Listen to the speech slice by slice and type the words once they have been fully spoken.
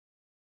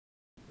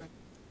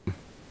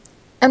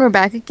And we're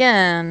back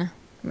again.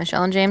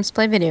 Michelle and James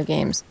play video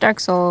games. Dark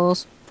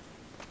Souls.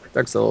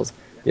 Dark Souls.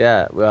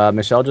 Yeah,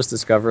 Michelle just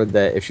discovered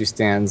that if she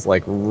stands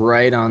like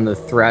right on the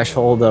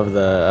threshold of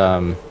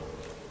the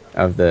none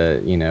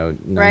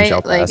shall Right?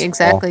 Like, pass wall.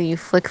 exactly. You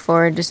flick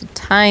forward just the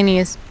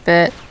tiniest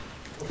bit.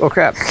 Oh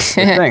crap!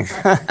 Good thing.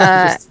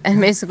 Just And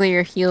basically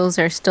your heels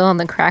are still in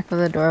the crack of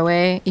the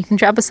doorway. You can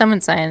drop a summon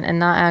sign and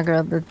not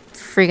aggro the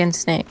friggin'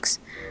 snakes.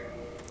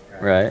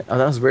 right. Oh,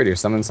 that was weird. Your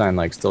summon sign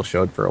like still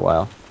showed for a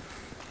while.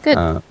 Good.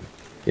 Uh,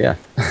 yeah.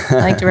 I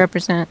like to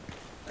represent.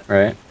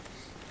 Right.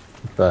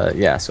 But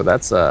yeah, so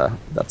that's all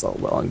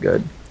well and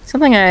good.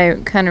 Something I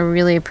kind of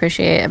really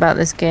appreciate about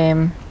this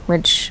game,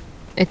 which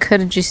it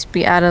could just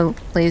be out of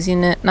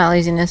laziness, not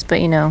laziness, but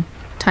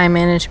time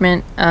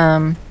management,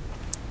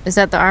 is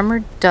that the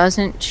armor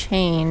doesn't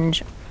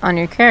change on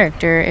your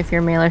character if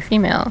you're male or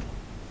female.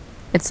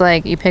 It's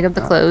like you pick up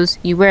the Uh, clothes,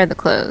 you wear the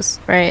clothes,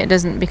 right? It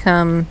doesn't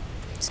become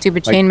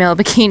stupid like chainmail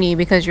bikini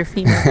because you're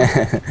female.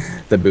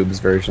 the boobs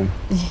version.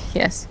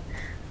 Yes.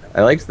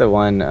 I liked the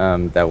one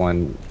that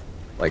one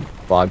like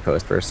blog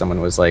post where someone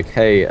was like,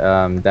 "Hey,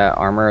 that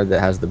armor that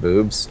has the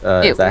boobs, if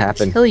It that would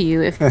happened." kill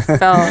you if you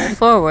fell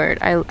forward.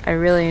 I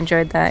really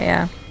enjoyed that,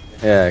 yeah.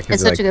 Yeah, It's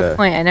because such a like good the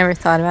point. I never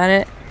thought about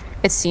it.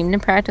 It seemed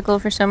impractical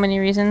for so many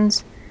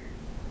reasons,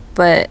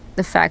 but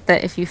the fact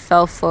that if you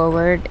fell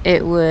forward,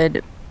 it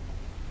would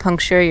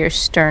puncture your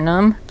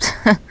sternum.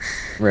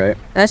 right.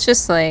 That's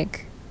just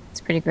like,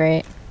 it's pretty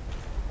great.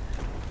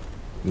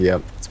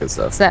 Yep, it's good It's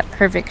stuff. that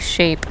perfect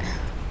shape.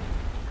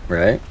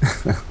 Right.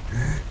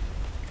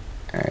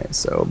 All right,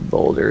 so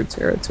Boulder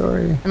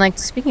territory. And like,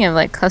 speaking of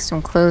like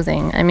custom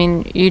clothing, I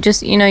mean, you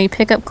just, you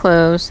pick up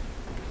clothes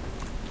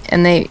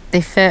and they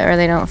fit or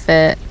they don't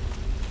fit.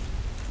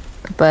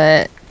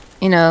 But,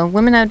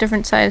 women have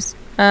different size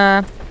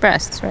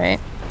breasts, right?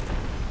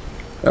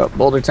 Oh,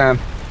 Boulder time.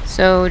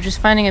 So just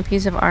finding a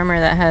piece of armor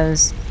that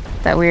has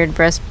that weird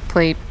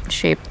breastplate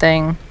shape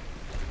thing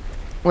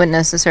wouldn't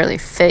necessarily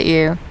fit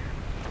you.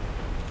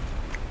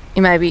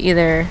 You might be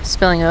either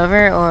spilling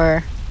over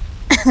or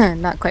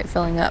not quite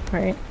filling up,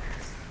 right?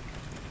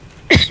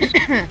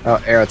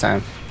 Oh, arrow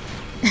time.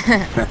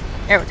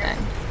 Arrow time.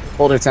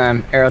 Boulder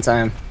time. Arrow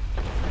time.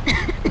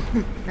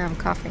 Now I'm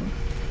coughing.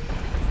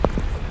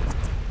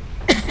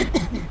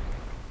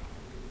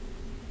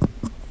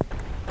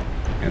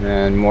 And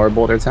then more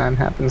Boulder time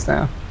happens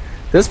now.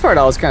 This part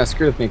always kind of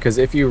screwed with me because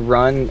if you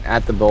run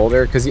at the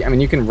boulder, because I mean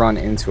you can run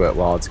into it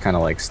while it's kind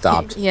of like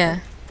stopped. Yeah.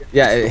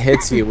 Yeah, it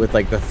hits you with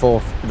like the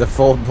full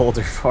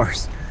boulder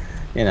force.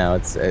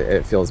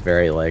 It feels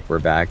very like we're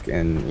back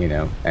in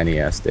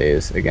NES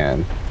days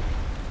again.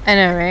 I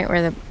know, right?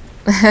 Where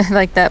the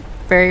like that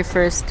very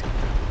first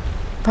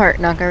part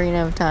in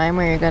Ocarina of Time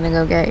where you're gonna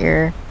go get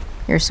your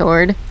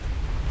sword.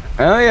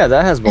 Oh yeah,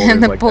 that has And boulders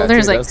the like that too,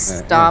 boulders like doesn't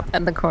it? stop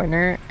at the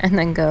corner and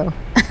then go.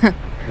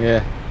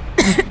 Yeah,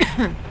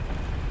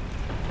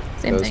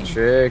 Same those thing.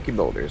 tricky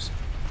boulders.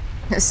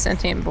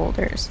 Sentient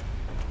boulders.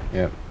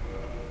 Yep.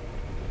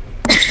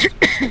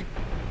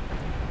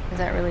 Is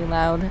that really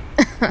loud?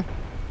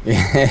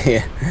 Yeah,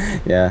 yeah,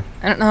 yeah.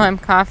 I don't know. I'm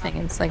coughing.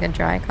 It's like a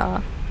dry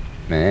cough.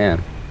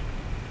 Man,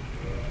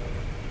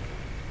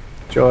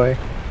 joy.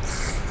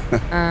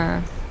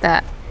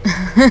 That.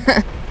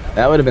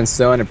 That would have been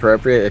so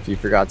inappropriate if you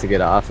forgot to get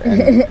off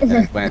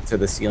and went to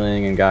the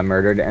ceiling and got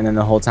murdered, and then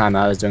the whole time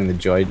I was doing the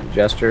joy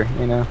gesture.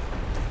 That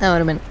would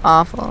have been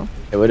awful.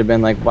 It would have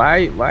been like,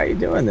 why are you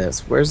doing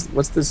this?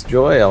 What's this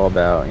joy all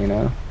about?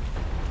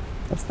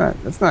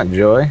 That's not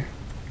joy.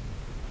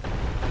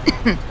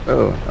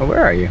 Oh,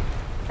 where are you?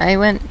 I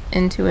went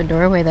into a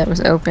doorway that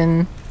was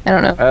open. I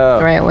don't know the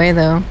Oh, right way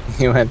though.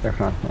 you went the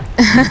wrong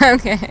way.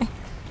 Okay.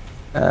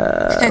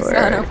 I saw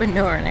an Where? open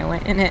door and I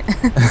went in it.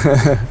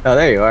 Oh,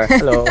 there you are.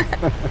 Hello.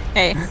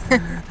 Hey,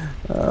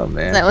 Oh that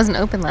man. wasn't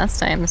open last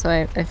time, so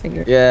I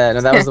figured. Yeah, no,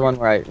 that was the one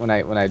where when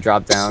I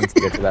dropped down to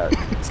get to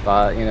that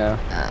spot.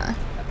 Uh,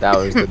 That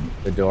was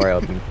the door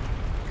open.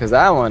 Because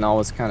that one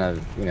always kind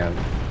of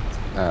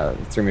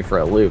threw me for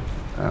a loop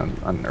on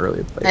an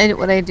earlier playthrough.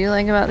 what I do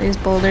like about these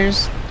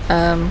boulders,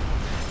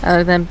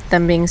 other than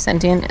them being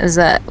sentient, is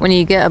that when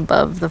you get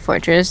above the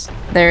fortress,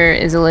 there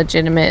is a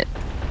legitimate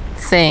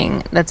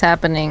thing that's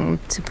happening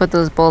to put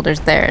those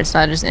boulders there. It's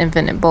not just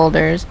infinite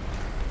boulders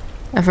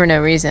for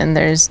no reason.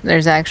 There's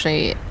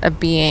actually a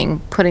being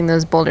putting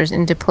those boulders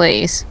into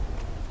place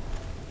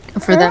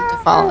for them to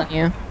fall on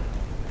you.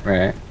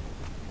 Right.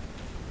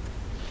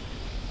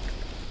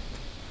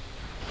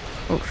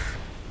 Oof.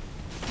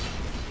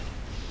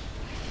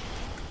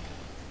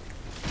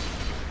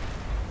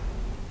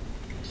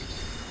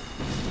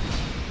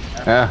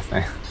 Oh,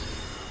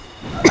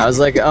 I was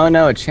like, oh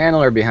no, a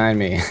channeler behind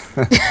me.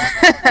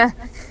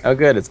 Oh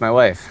good, it's my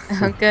wife.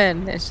 Oh,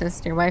 good. It's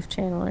just your wife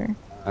channeler.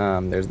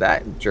 There's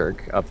that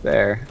jerk up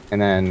there,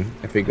 and then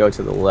if we go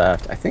to the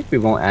left, I think we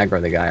won't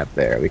aggro the guy up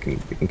there. We can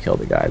kill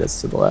the guy that's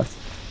to the left.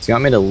 So you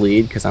want me to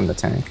lead because I'm the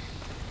tank,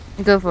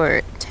 Go for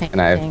it. Tank,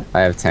 and I have tank. I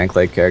have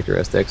tank-like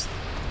characteristics.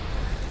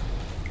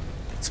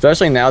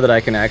 Especially now that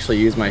I can actually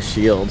use my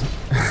shield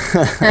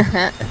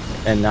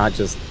and not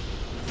just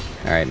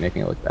Alright, make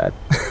me look bad.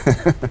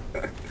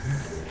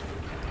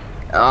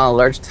 Oh,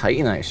 large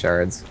titanite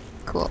shards.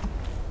 Cool.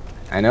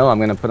 I know, I'm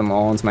gonna put them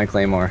all into my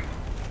claymore.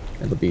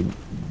 It'll be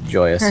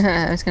joyous.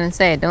 I was gonna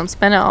say, don't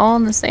spend it all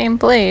in the same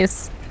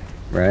place.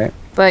 Right?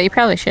 But you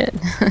probably should.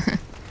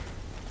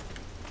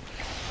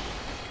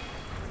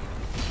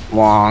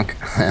 Wonk.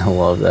 I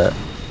love that.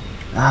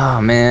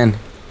 Oh, man.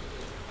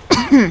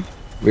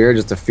 We are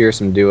just a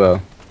fearsome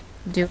duo.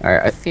 Do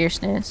Alright,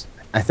 fierceness.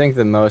 I think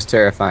the most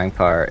terrifying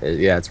part is,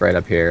 yeah, it's right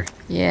up here.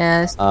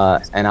 Yes.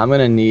 And I'm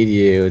gonna need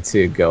you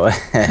to go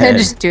ahead.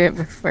 Just do it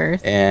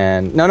first.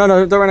 And no,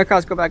 don't run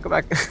across. Go back.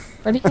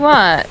 What do you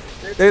want?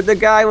 The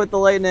guy with the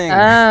lightning.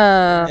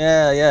 Oh.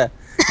 Yeah.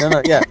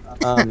 No, yeah.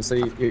 So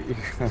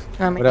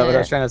what I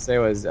was trying to say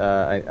was,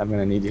 I'm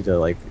gonna need you to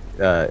like,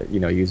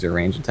 use your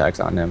range attacks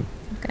on him.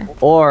 Okay.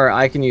 Or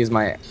I can use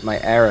my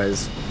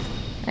arrows.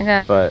 I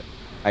got. But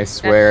I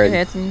swear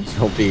and...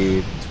 he'll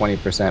be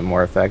 20%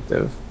 more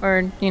effective.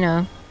 Or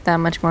that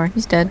much more.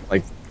 He's dead.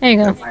 Like there you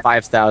go.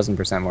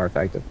 5,000% more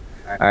effective.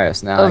 All right,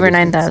 so now over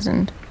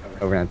 9,000.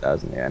 Over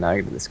 9,000. Yeah, now I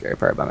can do the scary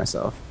part by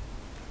myself.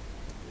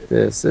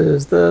 This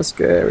is the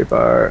scary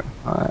part.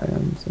 I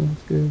am so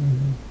scared.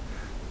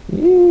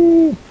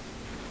 Yeah.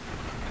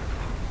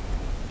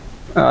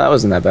 Oh, that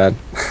wasn't that bad.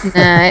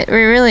 Nah, it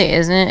really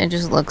isn't. It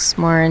just looks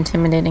more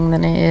intimidating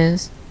than it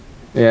is.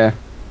 Yeah.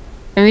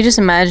 If we just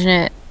imagine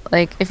it,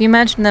 like, if you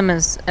imagine them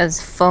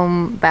as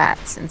foam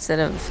bats instead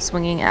of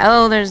swinging.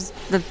 Oh,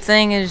 the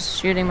thing is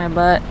shooting my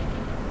butt.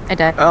 I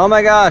died. Oh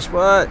my gosh,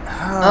 what?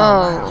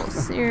 Oh,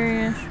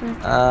 seriously?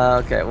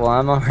 Okay, well,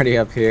 I'm already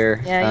up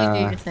here. Yeah, you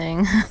do your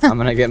thing. I'm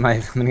gonna get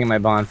my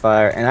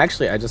bonfire. And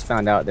actually, I just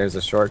found out there's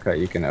a shortcut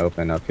you can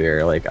open up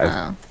here. Like,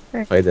 I've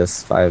played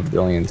this 5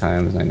 billion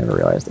times, and I never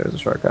realized there was a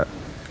shortcut.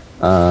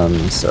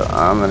 So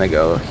I'm gonna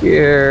go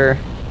here,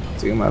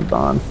 do my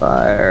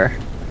bonfire.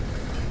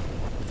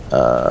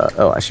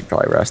 I should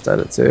probably rest at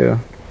it too.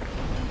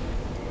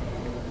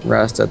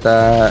 Rest at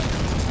that.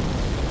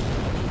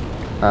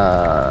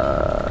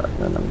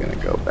 Then I'm gonna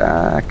go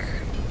back.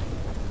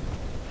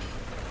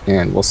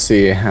 And we'll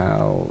see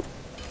how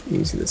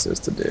easy this is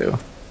to do.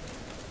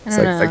 I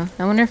don't know.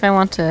 I wonder if I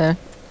want to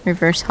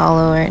reverse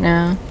hollow right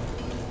now.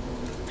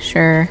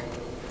 Sure.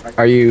 Why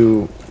are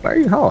you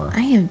hollow?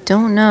 I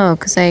don't know,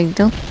 because I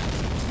don't...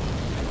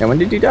 Yeah, when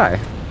did you die?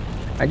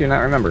 I do not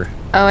remember.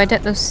 Oh, I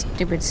did. Those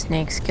stupid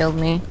snakes killed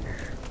me.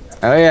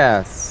 Oh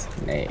yeah,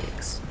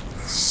 snakes.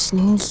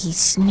 Sneaky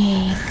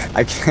snake.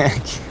 I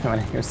can't when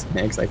I hear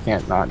snakes, I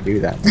can't not do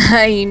that.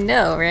 You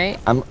know, right?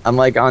 I'm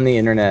like on the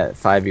internet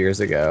 5 years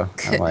ago.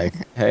 I'm like,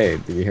 hey,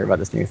 did you hear about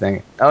this new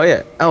thing? Oh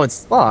yeah. Oh,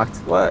 it's locked.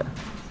 What?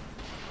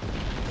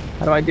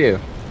 How do I do?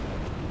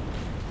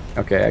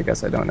 Okay, I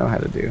guess I don't know how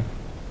to do.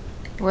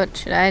 What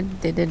should I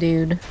do,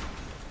 dude?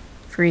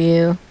 For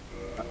you.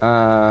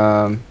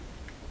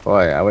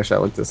 Boy, I wish I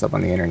looked this up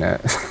on the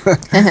internet.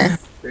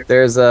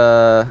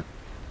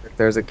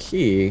 There's a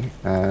key.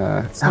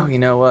 Oh, you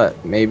know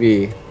what?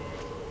 Maybe.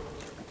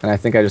 And I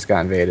think I just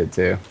got invaded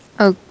too.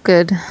 Oh,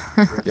 good.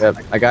 Yep,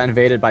 I got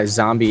invaded by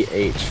Zombie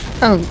H.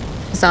 Oh,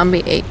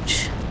 Zombie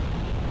H.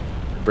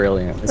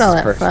 Brilliant. This All is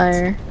that perfect.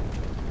 fire.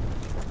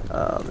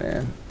 Oh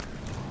man.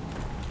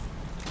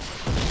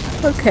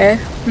 Okay.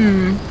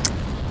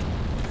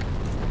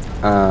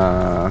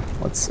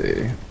 Let's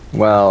see.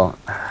 Well,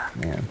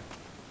 man,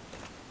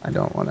 I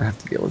don't want to have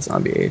to deal with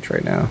Zombie H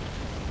right now.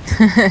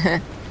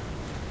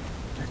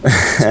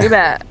 Too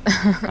bad.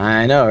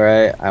 I know,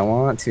 right? I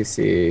want to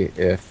see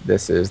if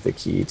this is the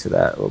key to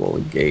that little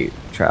gate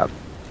trap,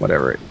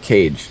 whatever,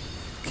 cage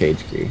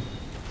key.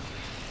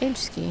 Cage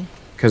ski.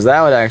 Because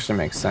that would actually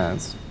make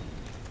sense.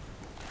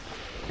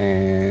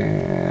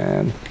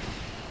 And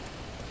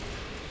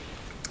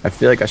I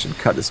feel like I should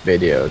cut this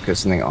video because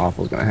something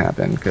awful is going to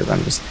happen because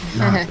I'm just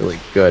not really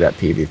good at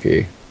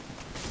PvP.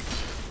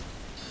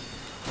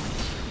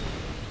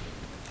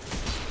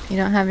 You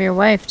don't have your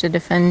wife to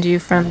defend you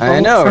from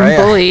right?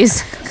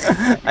 bullies.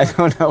 I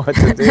don't know what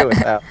to do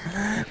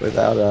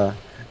without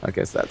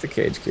okay, so that's a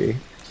cage key.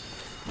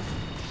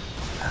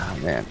 Oh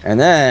man. And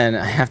then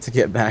I have to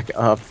get back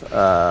up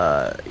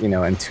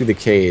into the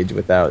cage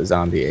without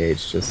Zombie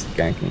H just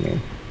ganking me.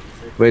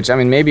 Which, I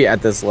mean, maybe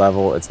at this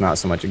level it's not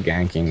so much a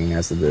ganking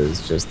as it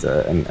is just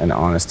an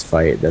honest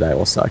fight that I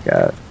will suck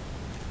at.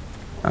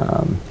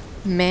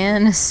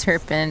 Man,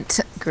 serpent,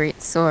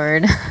 great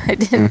sword. I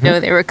didn't know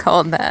they were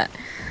called that.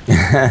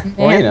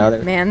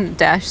 Well, man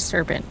dash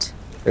serpent.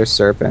 They're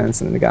serpents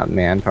and they got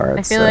man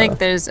parts. I feel like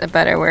there's a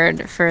better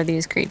word for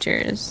these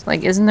creatures.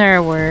 Like, isn't there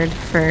a word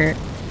for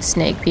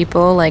snake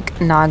people, like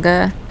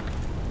naga?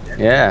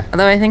 Yeah.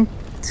 Although I think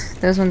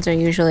those ones are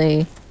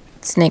usually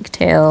snake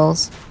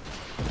tails.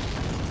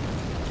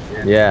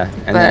 Yeah,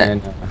 and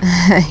then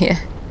yeah.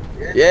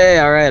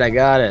 Yay, alright, I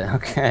got it.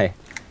 Okay.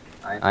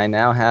 I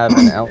now have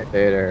an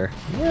elevator.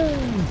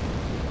 Yay.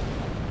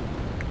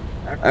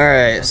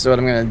 Alright, so what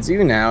I'm gonna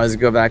do now is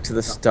go back to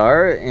the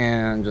start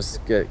and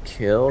just get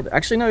killed.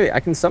 Actually, no, I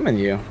can summon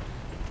you.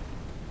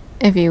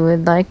 If you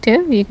would like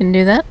to, you can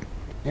do that.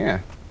 Yeah.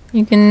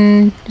 You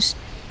can just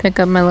pick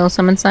up my little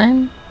summon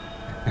sign.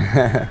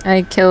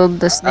 I killed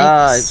the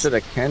Ah, it snakes. should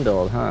have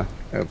kindled, huh?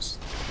 Oops.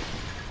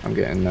 I'm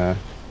getting a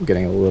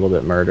little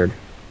bit murdered.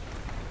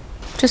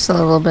 Just a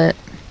little bit.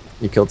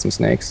 You killed some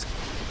snakes.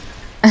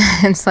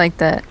 It's like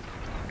that.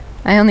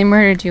 I only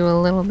murdered you a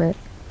little bit.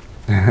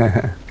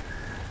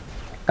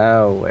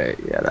 Oh wait,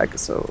 yeah, that could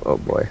so. Oh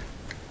boy,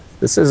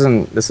 this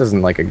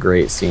isn't like a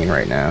great scene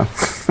right now.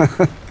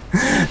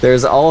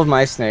 There's all of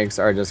my snakes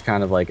are just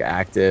kind of like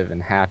active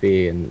and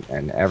happy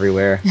and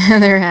everywhere.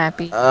 They're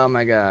happy. Oh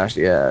my gosh,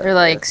 yeah. They're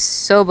like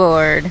so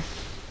bored.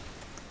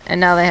 And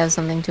now they have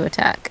something to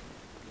attack.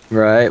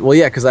 Right. Well,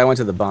 yeah, because I went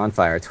to the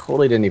bonfire. I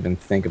totally didn't even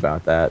think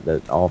about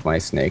that all of my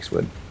snakes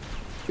would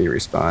be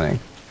respawning.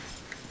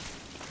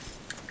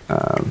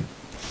 Um,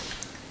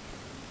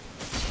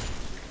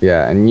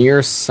 yeah, and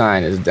your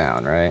sign is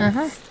down, right?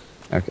 Uh-huh.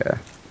 Okay. All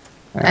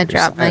right, I your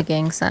dropped my sign-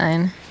 gang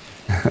sign.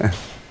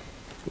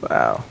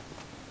 Wow.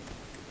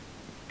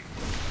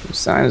 Your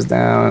sign is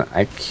down.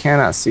 I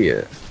cannot see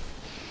it.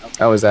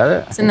 Oh, is that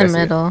it? It's in the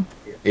middle.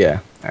 Yeah.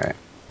 All right.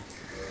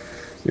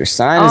 Your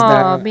sign is Oh,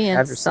 down. being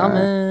Have your sign.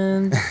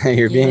 summoned.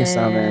 You're being Yeah.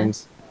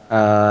 summoned.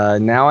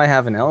 Now I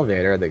have an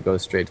elevator that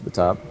goes straight to the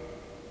top.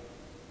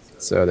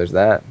 So there's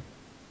that.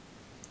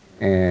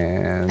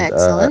 And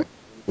Excellent.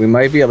 we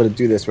might be able to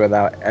do this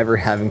without ever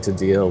having to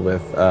deal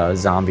with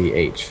Zombie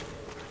H.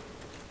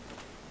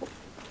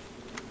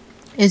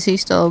 Is he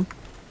still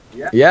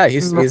Yeah,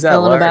 he's at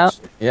Rolling large. about?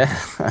 Yeah,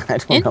 I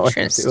don't know what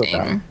to do about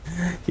him. interesting?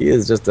 He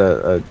is just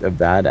a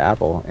bad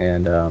apple,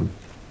 and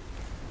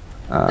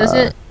Does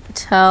it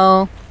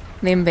tell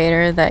the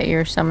invader that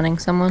you're summoning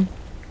someone?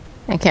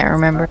 I can't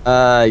remember.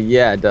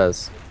 yeah, it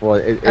does. Well, Oh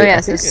yeah, I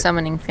it think says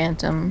summoning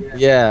phantom.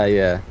 yeah,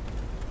 yeah.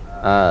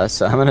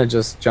 So I'm gonna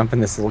just jump in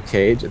this little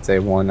cage. It's a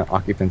one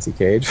occupancy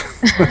cage.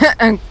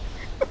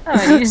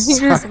 Oh, you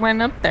just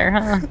went up there,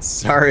 huh?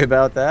 Sorry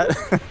about that.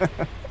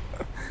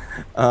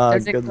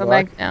 Does it good go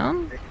luck. back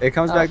down? It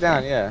comes back Okay.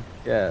 down, yeah,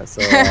 yeah.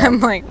 So. I'm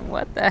like,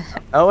 what the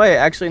heck? Oh wait,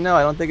 actually no,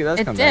 I don't think it does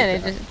It come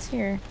did. back down. It's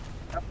here.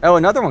 Oh,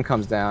 another one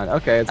comes down.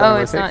 Okay, it's on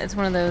Oh, it's rotation. not. It's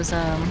one of those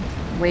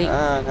wait.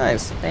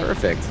 Nice, thing.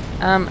 perfect.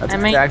 That's I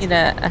might exactly- need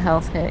a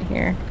health hit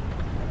here.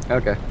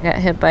 Okay, I got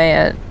hit by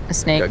a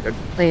snake Good, good.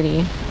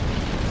 lady.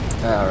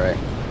 all right.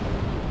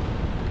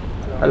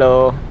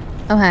 Hello.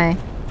 Oh hi.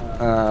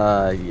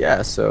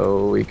 Yeah,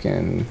 so we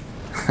can.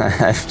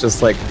 I'm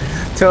just like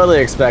totally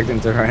expecting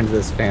to run into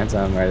this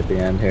phantom right at the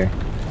end here.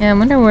 Yeah, I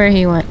wonder where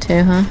he went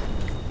to, huh?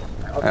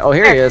 Oh,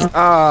 here he is.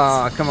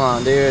 Oh, come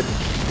on, dude.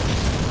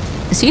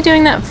 Is he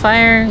doing that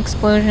fire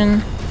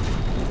explosion?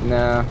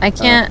 No. I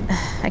can't.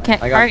 I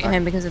can't I got target fire.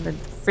 him because of the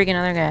freaking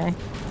other guy.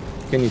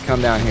 Can you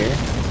come down here?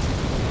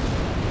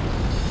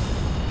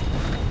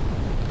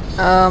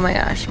 Oh my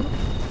gosh.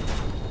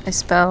 I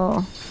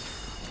spell.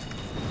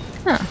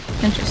 Huh.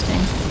 Interesting.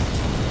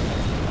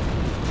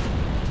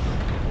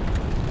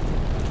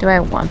 Do I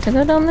want to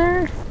go down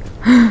there?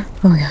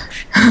 Oh my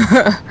gosh.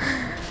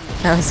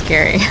 That was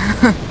scary.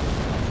 I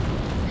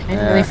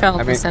really Yeah, fell I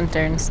off the mean- center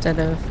instead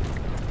of.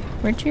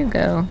 Where'd you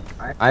go?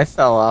 I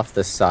fell off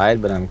the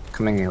side, but I'm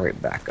coming right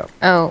back up.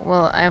 Oh,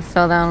 well, I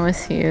fell down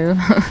with you.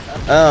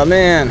 Oh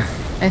man.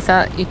 I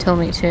thought you told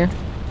me to.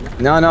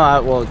 No,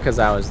 well, because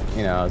I was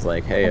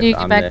like, hey, How do you if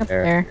get I'm back up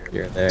there, there?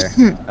 you're there.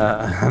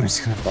 I'm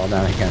just gonna fall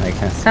down again, I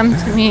guess. Come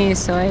to me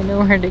so I know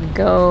where to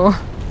go. All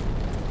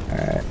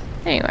right.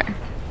 There you are.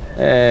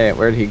 Hey,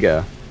 where'd he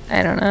go?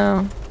 I don't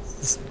know.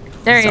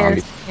 There he Zombie.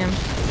 is. See him.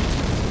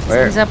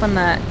 Where? He's up on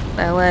that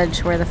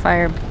ledge where the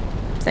fire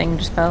thing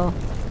just fell.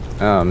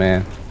 Oh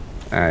man.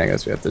 All right, I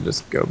guess we have to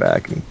just go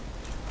back and.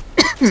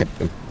 take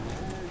him.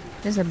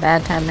 This is a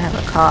bad time to have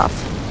a cough.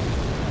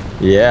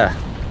 Yeah.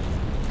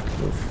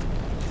 Oof.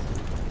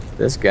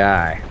 This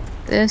guy.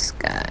 This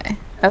guy.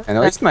 Oh, And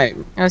at least my.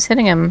 I was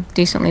hitting him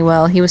decently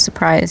well. He was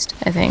surprised,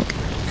 I think.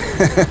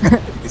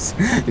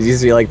 Did you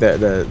see like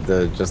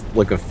the just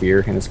look of fear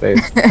in his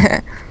face?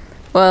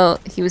 Well,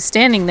 he was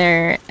standing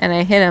there and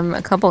I hit him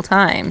a couple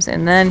times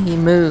and then he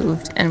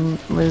moved and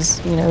was,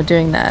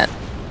 doing that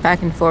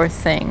back and forth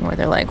thing where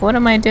they're like, what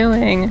am I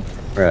doing?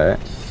 Right.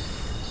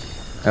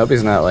 I hope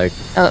he's not like.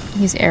 Oh,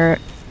 he's arrowing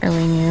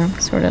you,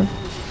 sort of.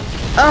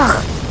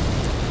 Ugh!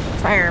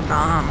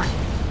 Firebomb.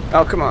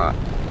 Oh come on.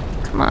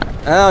 Come on.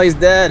 Oh, he's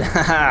dead.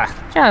 Haha.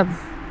 Good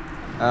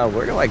job.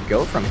 Where do I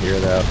go from here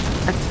though?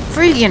 A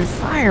freaking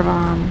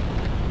firebomb.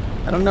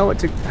 I don't know what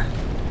to.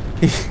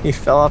 He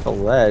fell off a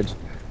ledge.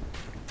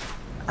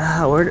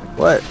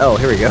 What? Oh,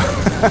 here we go.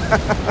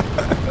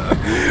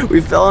 We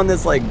fell on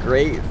this like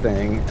grate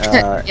thing.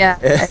 Yeah,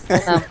 I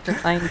fell off to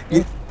find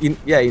you.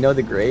 Yeah, you know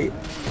the grate.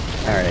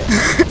 All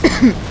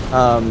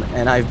right.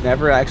 And I've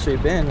never actually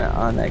been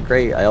on that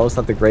grate. I always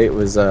thought the grate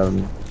was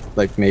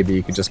like maybe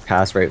you could just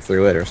pass right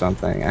through it or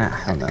something.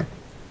 I don't know.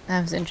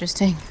 That was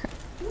interesting.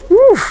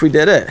 Woo, we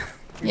did it.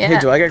 Yeah. Hey,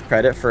 do I get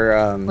credit for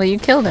Well, you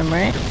killed him,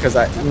 right? because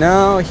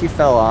no, he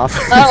fell off.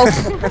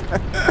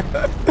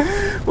 Oh.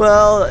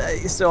 Well,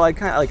 so I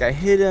kind of like I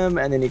hit him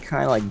and then he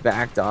kind of like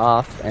backed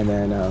off and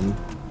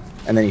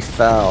then he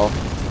fell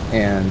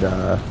and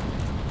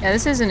Yeah,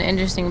 this is an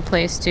interesting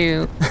place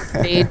to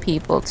fade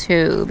people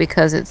too,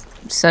 because it's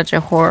such a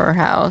horror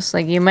house.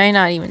 Like you might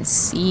not even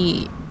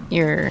see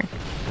your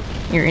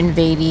your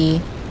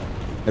invadee.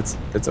 It's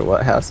a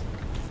what house?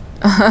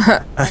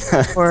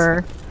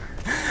 Horror.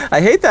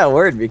 I hate that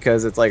word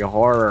because it's like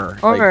horror. Like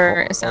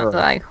Horror. It sounds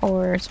horror. like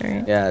horrors,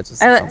 right? Yeah, it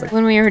just I, sounds like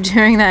when we were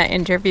doing that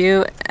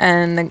interview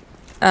and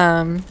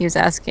he was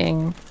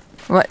asking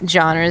what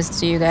genres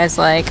do you guys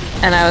like,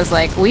 and I was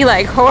like, we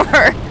like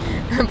horror,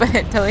 but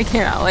it totally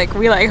came out like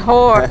we like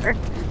horror.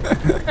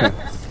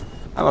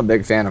 I'm a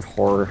big fan of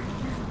horror.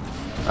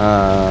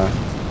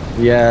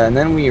 Yeah, and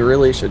then we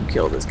really should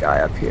kill this guy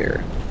up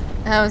here.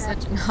 That was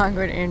such an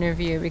awkward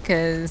interview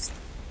because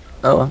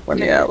Oh, let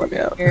me out, let me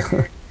out.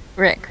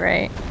 Rick,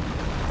 right?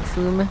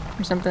 Foom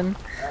or something.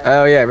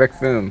 Oh yeah, Rick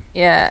Foom.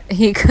 Yeah,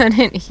 he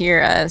couldn't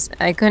hear us.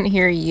 I couldn't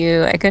hear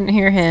you. I couldn't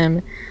hear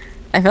him.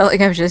 I felt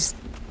like I was just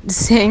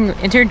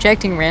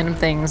interjecting random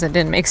things that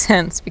didn't make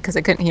sense because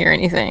I couldn't hear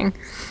anything.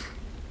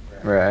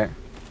 Right.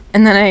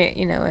 And then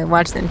I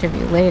watched the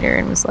interview later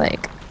and was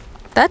like,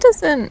 I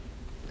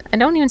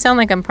don't even sound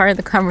like I'm part of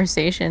the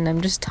conversation.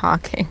 I'm just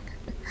talking.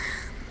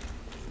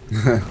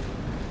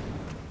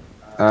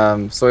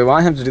 So we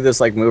want him to do this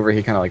like move where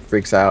he kind of like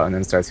freaks out and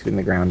then starts hitting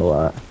the ground a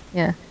lot.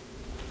 Yeah.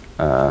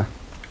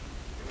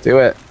 Do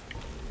it.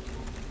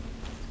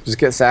 Just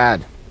get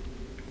sad.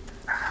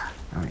 I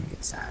don't even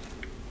get sad.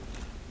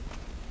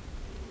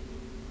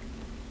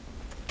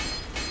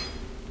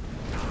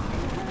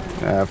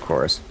 Of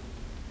course.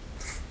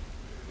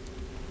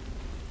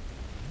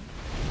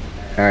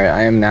 Alright,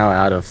 I am now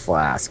out of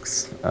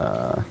flasks.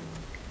 Well,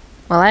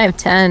 I have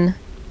 10,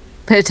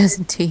 but it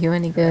doesn't do you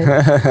any good.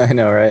 I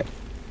know, right?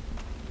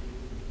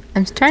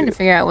 I'm trying to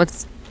figure out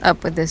what's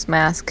up with this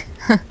mask.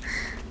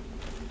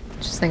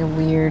 Just like a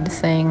weird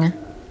thing.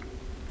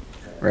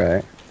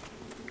 Right.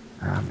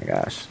 Oh my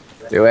gosh.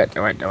 Do it,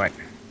 do it, do it.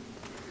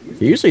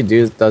 He usually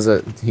does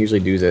it. He usually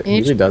does it. He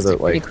usually does it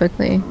pretty like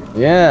quickly.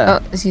 Yeah.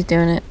 Oh, is he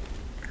doing it?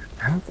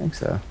 I don't think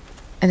so.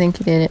 I think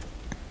he did it.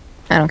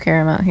 I don't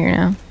care. I'm out here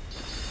now.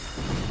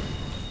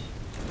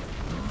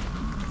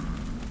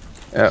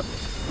 Oh.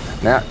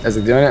 Now, is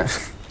he doing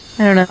it?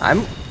 I don't know.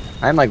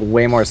 I'm like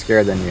way more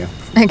scared than you.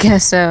 I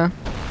guess so.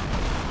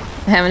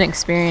 I haven't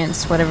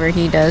experienced whatever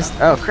he does.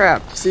 Oh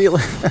crap. See you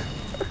later.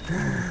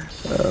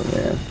 Oh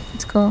man.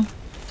 It's cool.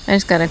 I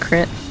just got a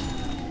crit.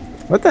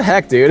 What the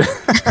heck, dude?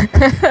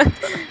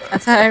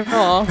 That's how I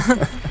roll.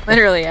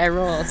 Literally, I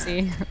roll.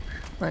 See?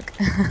 Look.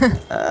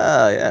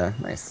 Oh yeah,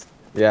 nice.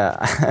 Yeah.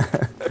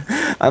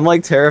 I'm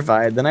like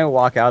terrified. Then I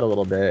walk out a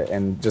little bit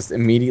and just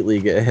immediately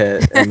get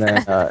hit,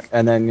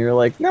 and then you're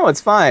like, no,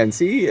 it's fine.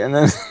 See, and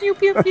then Pew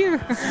pew pew.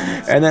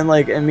 and then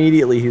like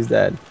immediately he's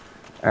dead.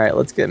 All right,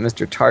 let's get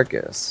Mr.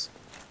 Tarkus.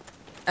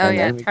 Oh And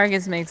yeah, then we-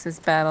 Targus makes this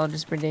battle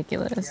just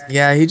ridiculous.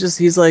 Yeah,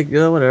 he's like,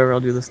 yeah, whatever, I'll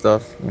do the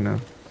stuff, you know.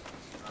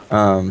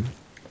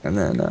 And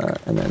then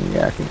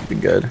yeah, I think it'll be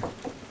good.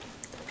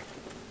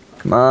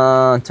 Come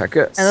on,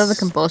 Tarkus. I love the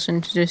compulsion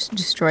to just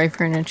destroy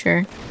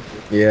furniture.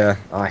 Yeah.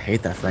 Oh, I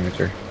hate that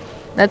furniture.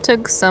 That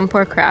took some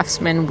poor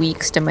craftsman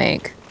weeks to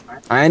make.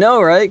 I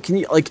know, right? Can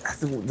you like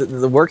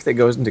the work that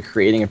goes into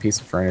creating a piece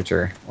of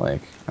furniture?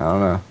 Like, I don't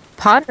know.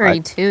 Pottery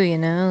too, you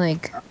know,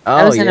 like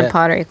I Oh, was in a yeah.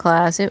 pottery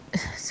class. It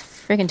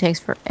freaking takes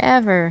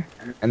forever.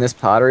 And this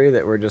pottery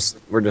that we're just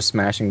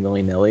smashing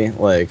willy nilly.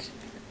 Like,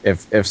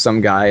 if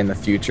some guy in the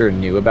future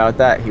knew about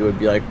that, he would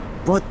be like,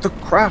 "But the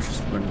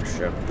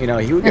craftsmanship," you know,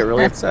 he would get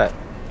really upset.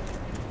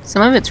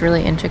 Some of it's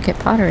really intricate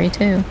pottery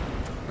too.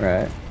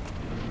 Right.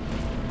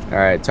 All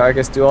right,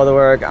 Tarkus, do all the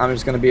work. I'm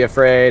just gonna be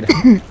afraid.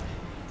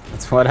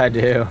 That's what I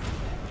do.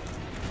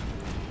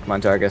 Come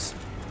on, Tarkus.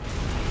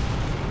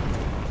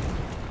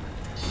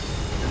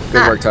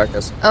 Good work,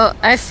 Tarkus. Oh,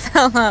 I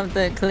fell off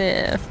the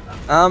cliff.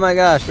 Oh my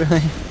gosh,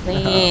 really?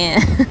 Yeah.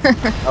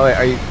 Oh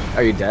wait,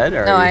 are you dead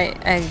or? No, are you...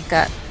 I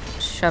got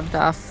shoved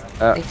off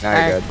Oh, the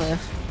now you're fire good.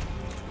 cliff.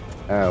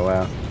 Oh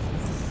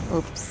wow.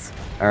 Oops.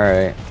 All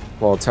right.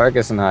 Well,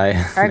 Tarkus and I.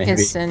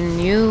 Tarkus, and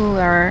you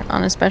are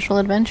on a special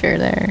adventure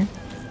there.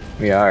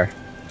 We are.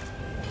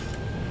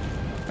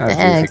 Oh, The geez,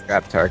 heck? we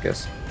grabbed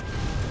Tarkus.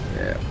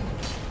 Yeah.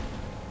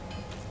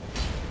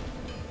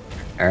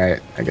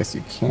 Alright, I guess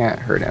you can't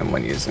hurt him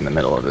when he's in the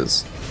middle of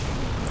his...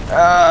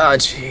 Oh,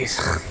 jeez.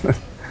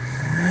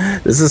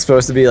 This is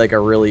supposed to be like a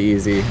really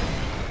easy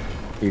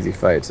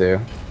fight,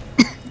 too.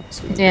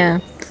 Yeah.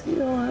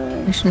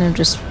 I shouldn't have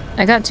just...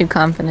 I got too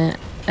confident,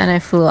 and I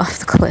flew off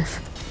the cliff.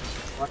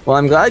 Well,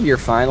 I'm glad you're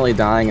finally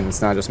dying and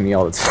it's not just me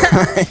all the time.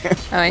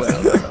 Oh, I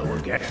see. Well,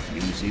 I guess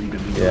you seem to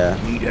be Yeah.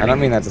 I don't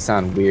mean that to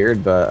sound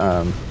weird,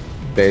 but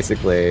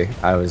basically,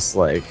 I was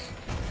like...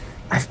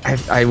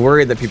 I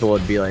worried that people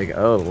would be like,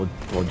 oh,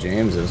 well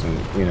James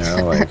isn't, you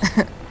know, like...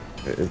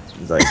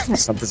 It's like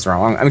something's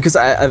wrong. I mean, because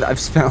I've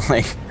spent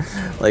like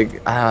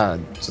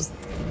just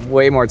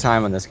way more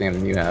time on this game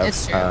than you have.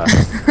 It's true.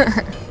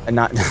 And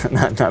not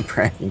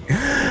bragging.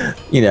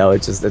 You know,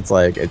 it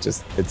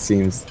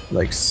seems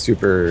like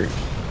super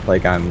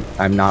like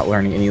I'm not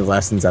learning any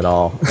lessons at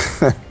all.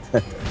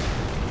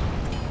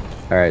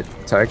 All right,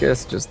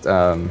 Tarkus, just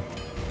I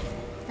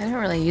I don't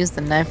really use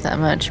the knife that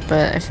much,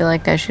 but I feel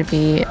like I should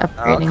be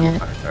upgrading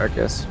it.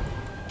 Tarkus.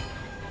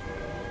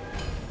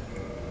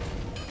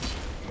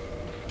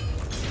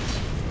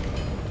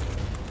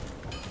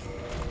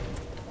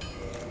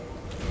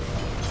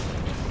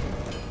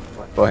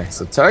 Boy,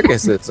 so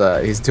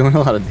Tarkus, he's doing a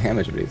lot of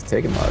damage, but he's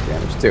taking a lot of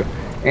damage too.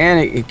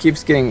 And he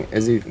keeps getting,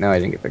 no, he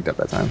didn't get picked up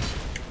that time.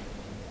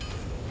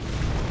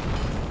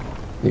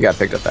 He got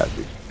picked up that,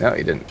 no,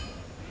 he didn't.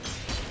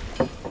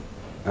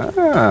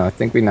 Ah, I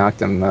think we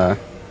knocked him,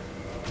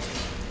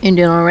 You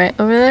doing alright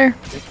over there? I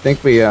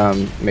think we,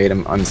 made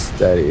him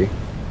unsteady.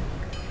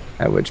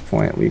 At which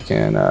point we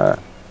can,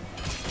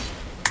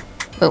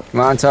 Oh.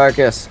 Come on,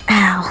 Tarkus.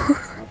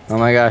 Ow. Oh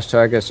my gosh,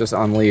 Tarkus, just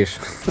unleash.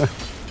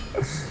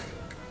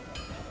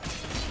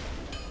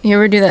 You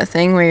ever do that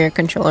thing where your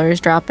controller is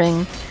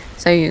dropping,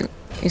 so you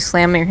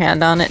slam your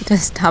hand on it to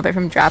stop it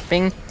from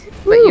dropping,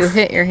 but you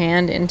hit your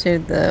hand into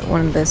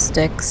one of the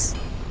sticks,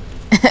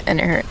 and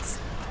it hurts.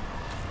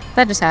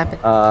 That just happened.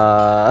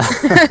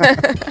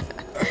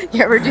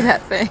 You ever do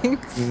that thing?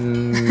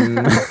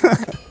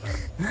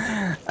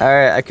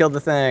 Alright, I killed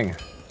the thing.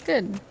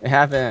 Good. It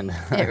happened.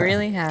 It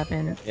really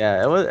happened.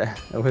 Yeah, it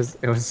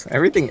was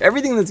everything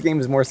in this game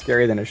is more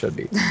scary than it should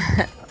be.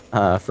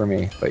 For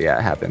me. But yeah,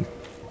 it happened.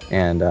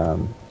 And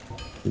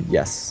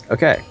yes.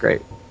 Okay,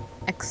 great.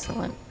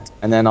 Excellent.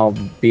 And then I'll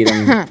beat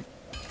him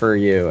for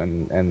you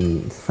and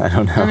I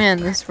don't know. Oh man,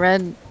 this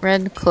red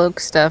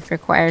cloak stuff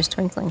requires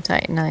twinkling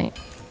titanite.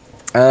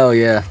 Oh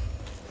yeah.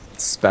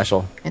 It's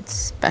special. It's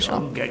special.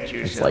 Don't get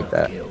yourself It's like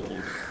that. killed.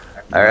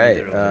 Alright,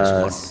 Neither of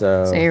us want-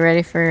 So so you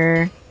ready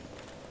for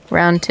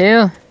round 2?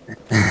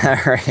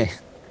 alright.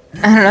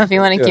 I don't know if you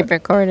want to do keep it.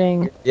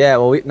 recording. Yeah,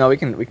 well we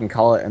can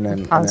call it and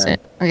then Pause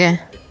it. Okay.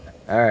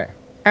 Alright.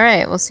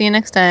 Alright, we'll see you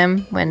next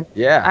time when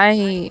Yeah.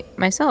 I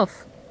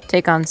myself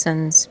take on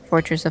Sin's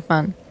Fortress of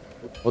Fun.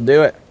 We'll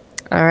do it.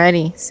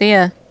 Alrighty, see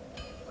ya.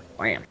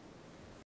 Wham.